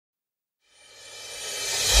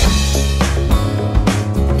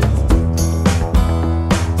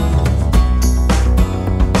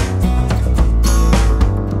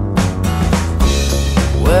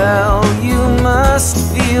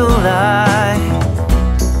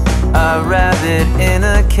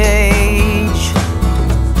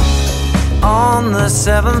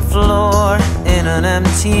7th floor in an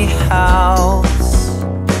empty house.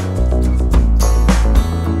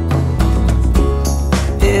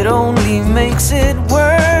 It only makes it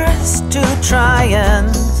worse to try and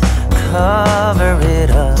cover it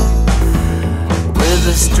up with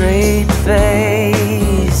a straight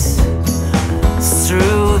face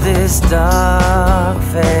through this dark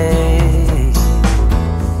phase.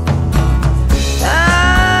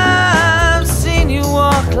 I've seen you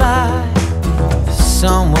walk like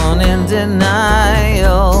someone in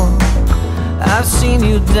denial. I've seen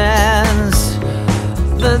you dance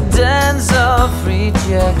the dance of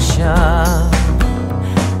rejection,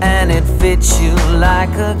 and it fits you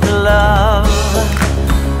like a glove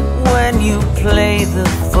when you play the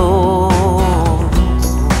fool,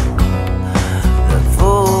 the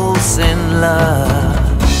fools in love.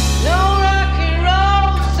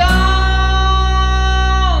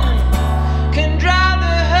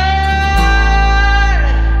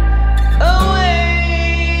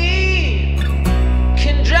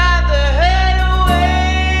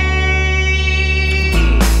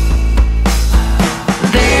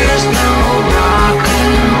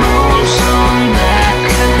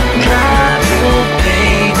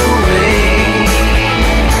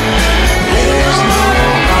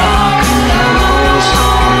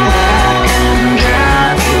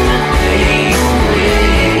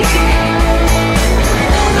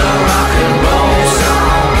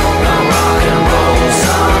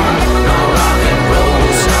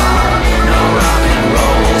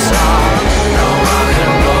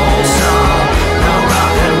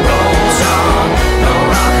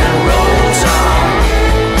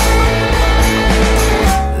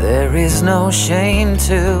 No shame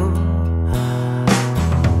to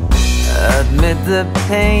admit the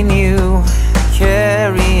pain you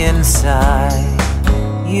carry inside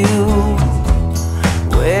you.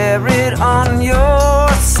 Wear it on your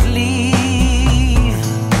sleeve,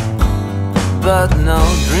 but no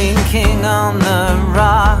drinking on the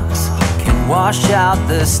rocks can wash out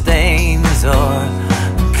the stains or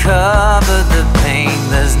cover the pain.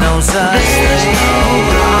 There's no such thing. No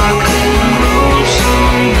rock and roll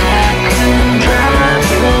song that can drive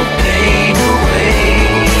your pain away.